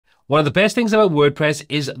One of the best things about WordPress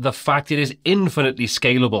is the fact it is infinitely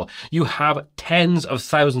scalable. You have tens of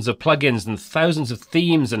thousands of plugins and thousands of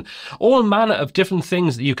themes and all manner of different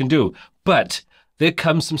things that you can do. But there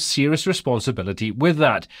comes some serious responsibility with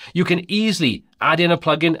that. You can easily add in a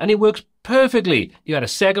plugin and it works perfectly. You add a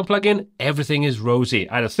second plugin, everything is rosy.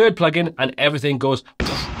 Add a third plugin and everything goes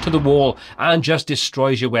to the wall and just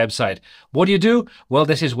destroys your website. What do? Well,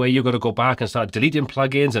 this is where you've got to go back and start deleting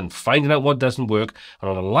plugins and finding out what doesn't work. And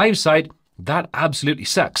on a live site, that absolutely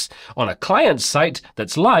sucks. On a client site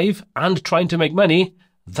that's live and trying to make money,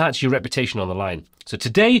 that's your reputation on the line. So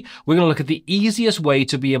today, we're going to look at the easiest way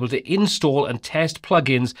to be able to install and test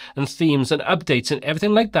plugins and themes and updates and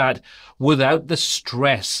everything like that without the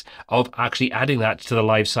stress of actually adding that to the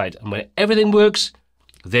live site. And when everything works,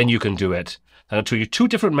 then you can do it. And I'll show you two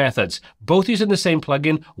different methods, both using the same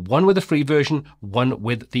plugin, one with the free version, one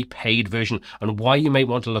with the paid version, and why you may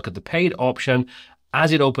want to look at the paid option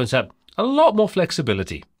as it opens up a lot more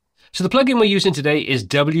flexibility. So the plugin we're using today is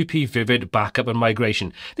WPVivid Backup and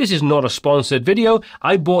Migration. This is not a sponsored video.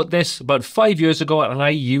 I bought this about 5 years ago and I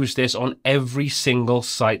use this on every single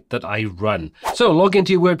site that I run. So log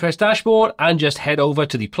into your WordPress dashboard and just head over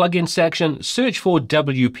to the plugin section, search for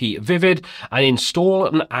WPVivid and install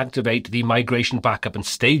and activate the Migration Backup and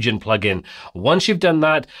Staging plugin. Once you've done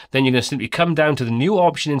that, then you're going to simply come down to the new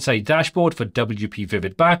option inside dashboard for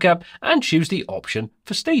WPVivid Backup and choose the option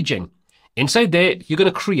for staging. Inside there, you're going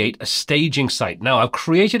to create a staging site. Now, I've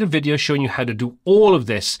created a video showing you how to do all of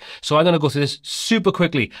this, so I'm going to go through this super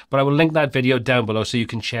quickly, but I will link that video down below so you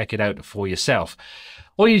can check it out for yourself.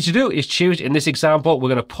 All you need to do is choose, in this example, we're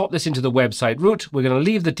going to pop this into the website root. We're going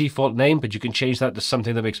to leave the default name, but you can change that to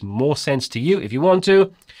something that makes more sense to you if you want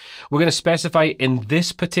to. We're going to specify in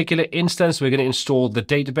this particular instance, we're going to install the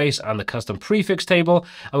database and the custom prefix table,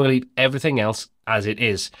 and we're going to leave everything else as it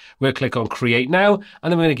is. We're going to click on Create Now,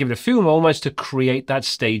 and then we're going to give it a few moments to create that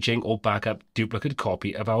staging or backup duplicate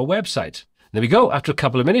copy of our website. There we go. After a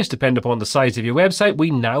couple of minutes, depending upon the size of your website,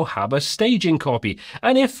 we now have a staging copy.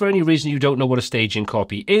 And if for any reason you don't know what a staging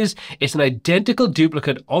copy is, it's an identical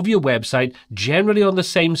duplicate of your website, generally on the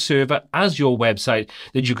same server as your website,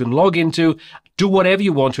 that you can log into, do whatever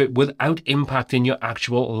you want to it without impacting your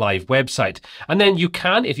actual live website. And then you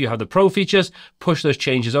can, if you have the pro features, push those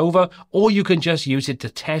changes over, or you can just use it to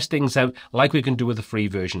test things out like we can do with the free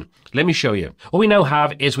version. Let me show you. What we now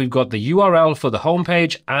have is we've got the URL for the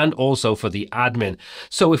homepage and also for the admin.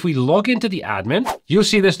 So if we log into the admin, you'll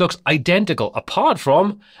see this looks identical, apart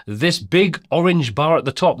from this big orange bar at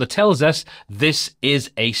the top that tells us this is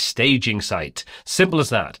a staging site. Simple as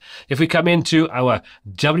that. If we come into our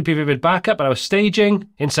WPVivid Backup and our staging,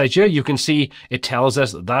 inside here, you can see it tells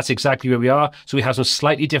us that's exactly where we are. So we have some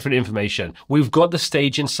slightly different information. We've got the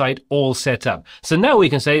staging site all set up. So now we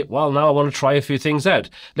can say, well, now I want to try a few things out.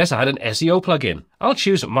 Let's add an SEO plugin. I'll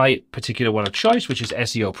choose my particular one of choice, which is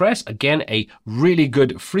SEO Press. Again, a really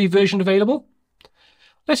good free version available.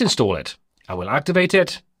 Let's install it. I will activate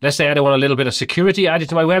it. Let's say I don't want a little bit of security added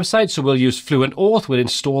to my website, so we'll use Fluent Auth. We'll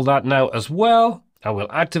install that now as well. And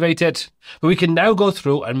we'll activate it. But we can now go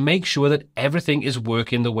through and make sure that everything is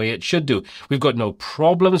working the way it should do. We've got no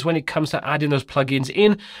problems when it comes to adding those plugins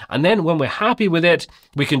in. And then when we're happy with it,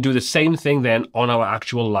 we can do the same thing then on our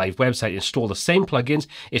actual live website. Install the same plugins.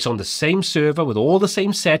 It's on the same server with all the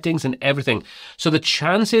same settings and everything. So the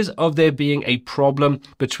chances of there being a problem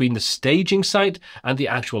between the staging site and the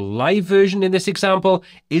actual live version in this example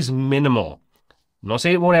is minimal. I'm not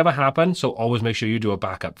saying it won't ever happen, so always make sure you do a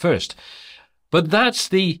backup first. But that's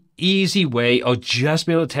the easy way of just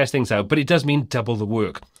being able to test things out, but it does mean double the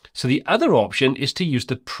work. So the other option is to use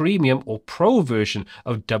the premium or pro version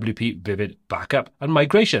of WPVivid Backup and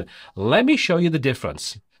Migration. Let me show you the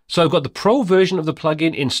difference. So I've got the pro version of the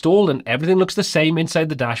plugin installed and everything looks the same inside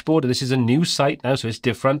the dashboard. This is a new site now, so it's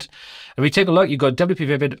different. If we take a look, you've got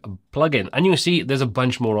WPVivid plugin, and you can see there's a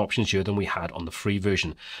bunch more options here than we had on the free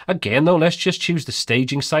version. Again, though, let's just choose the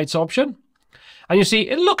staging sites option. And you see,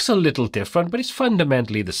 it looks a little different, but it's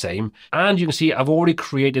fundamentally the same. And you can see I've already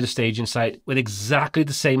created a staging site with exactly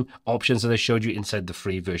the same options that I showed you inside the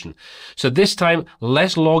free version. So this time,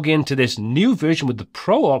 let's log into this new version with the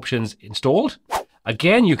pro options installed.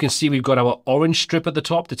 Again, you can see we've got our orange strip at the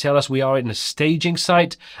top to tell us we are in a staging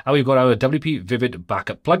site, and we've got our WPVivid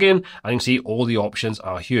Backup plugin, and you can see all the options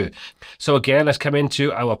are here. So again, let's come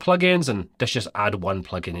into our plugins and let's just add one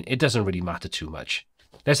plugin in. It doesn't really matter too much.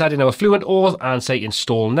 Let's add in our Fluent Auth and say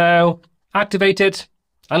install now, activate it,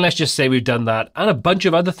 and let's just say we've done that and a bunch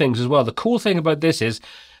of other things as well. The cool thing about this is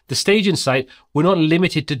The staging site, we're not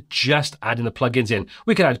limited to just adding the plugins in.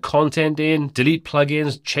 We can add content in, delete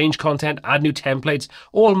plugins, change content, add new templates,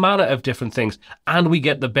 all manner of different things. And we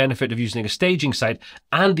get the benefit of using a staging site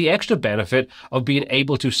and the extra benefit of being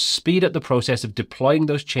able to speed up the process of deploying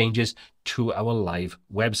those changes to our live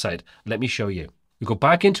website. Let me show you. We go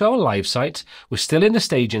back into our live site. We're still in the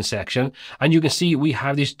staging section, and you can see we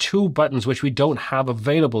have these two buttons which we don't have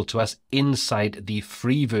available to us inside the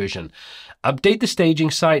free version. Update the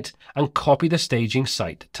staging site and copy the staging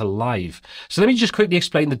site to live. So let me just quickly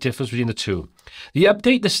explain the difference between the two. The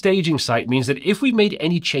update the staging site means that if we made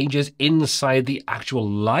any changes inside the actual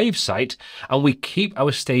live site and we keep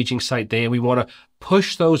our staging site there, we want to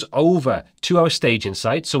push those over to our staging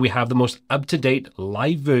site so we have the most up-to-date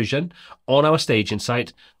live version on our staging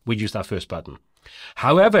site, we use that first button.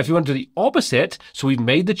 However, if you want to do the opposite, so we've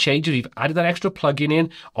made the changes, we've added that extra plugin in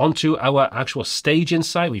onto our actual staging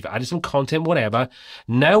site, we've added some content, whatever.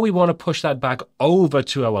 Now we want to push that back over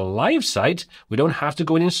to our live site. We don't have to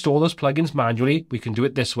go and install those plugins manually. We can do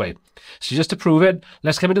it this way. So just to prove it,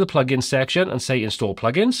 let's come into the plugins section and say install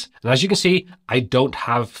plugins. And as you can see, I don't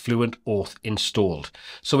have Fluent Auth installed.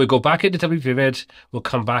 So we go back into WPVivid, we'll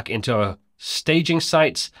come back into our staging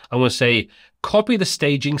sites, and we'll say copy the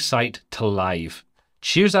staging site to live.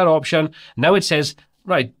 Choose that option. Now it says,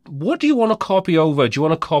 right, what do you want to copy over? Do you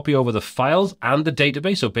want to copy over the files and the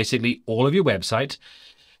database? So basically all of your website,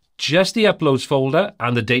 just the uploads folder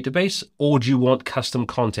and the database, or do you want custom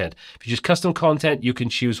content? If you choose custom content, you can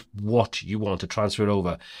choose what you want to transfer it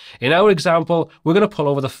over. In our example, we're going to pull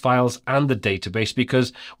over the files and the database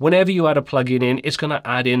because whenever you add a plugin in, it's going to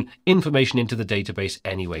add in information into the database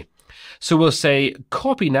anyway. So we'll say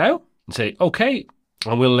copy now and say okay,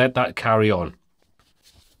 and we'll let that carry on.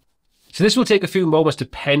 So this will take a few moments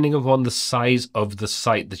depending upon the size of the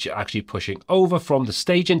site that you're actually pushing over from the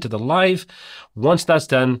staging to the live. Once that's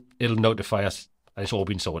done, it'll notify us and it's all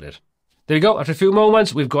been sorted. There you go. After a few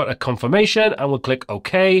moments, we've got a confirmation and we'll click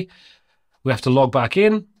OK. We have to log back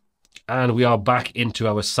in and we are back into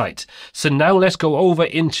our site. So now let's go over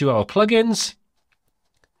into our plugins,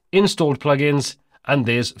 installed plugins, and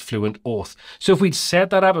there's Fluent Auth. So if we'd set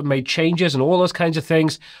that up and made changes and all those kinds of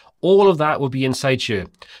things, all of that will be inside here.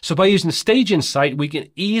 So by using the staging site, we can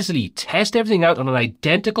easily test everything out on an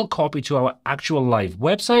identical copy to our actual live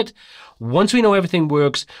website. Once we know everything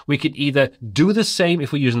works, we can either do the same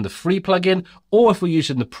if we're using the free plugin, or if we're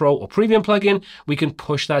using the pro or premium plugin, we can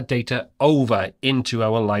push that data over into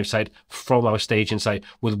our live site from our staging site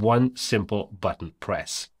with one simple button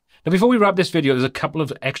press. Now, before we wrap this video, there's a couple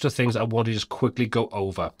of extra things I want to just quickly go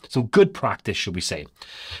over. Some good practice, should we say.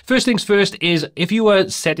 First things first is if you are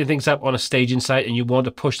setting things up on a staging site and you want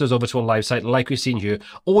to push those over to a live site like we've seen here,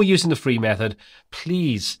 or using the free method,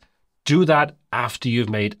 please do that after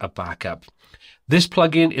you've made a backup. This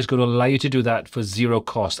plugin is going to allow you to do that for zero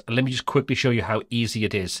cost. And let me just quickly show you how easy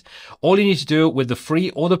it is. All you need to do with the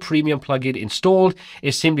free or the premium plugin installed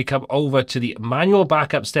is simply come over to the manual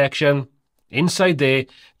backup section. Inside there,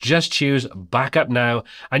 just choose backup now,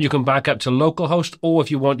 and you can back up to localhost, or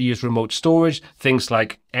if you want to use remote storage, things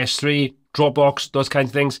like S3, Dropbox, those kinds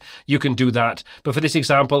of things, you can do that. But for this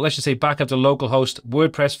example, let's just say backup to localhost,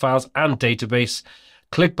 WordPress files and database.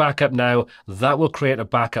 Click backup now. That will create a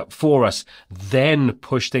backup for us. Then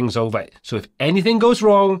push things over. So if anything goes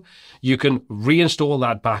wrong, you can reinstall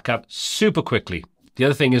that backup super quickly. The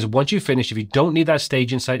other thing is, once you finish, if you don't need that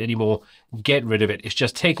staging site anymore, get rid of it. It's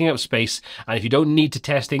just taking up space. And if you don't need to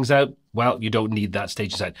test things out, well, you don't need that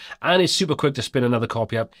staging site. And it's super quick to spin another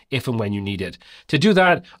copy up if and when you need it. To do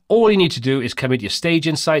that, all you need to do is come into your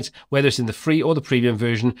staging sites, whether it's in the free or the premium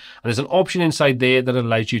version. And there's an option inside there that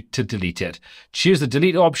allows you to delete it. Choose the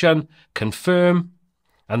delete option, confirm,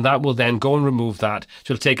 and that will then go and remove that.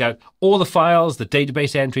 So it'll take out all the files, the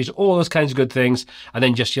database entries, all those kinds of good things, and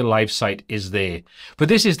then just your live site is there. But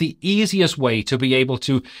this is the easiest way to be able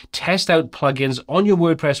to test out plugins on your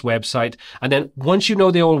WordPress website, and then once you know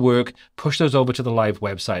they all work, push those over to the live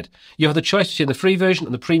website. You have the choice between the free version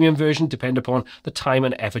and the premium version, depending upon the time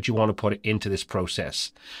and effort you want to put into this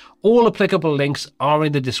process. All applicable links are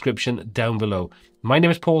in the description down below. My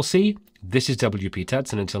name is Paul C. This is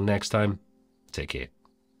WPTuts, and until next time, take care.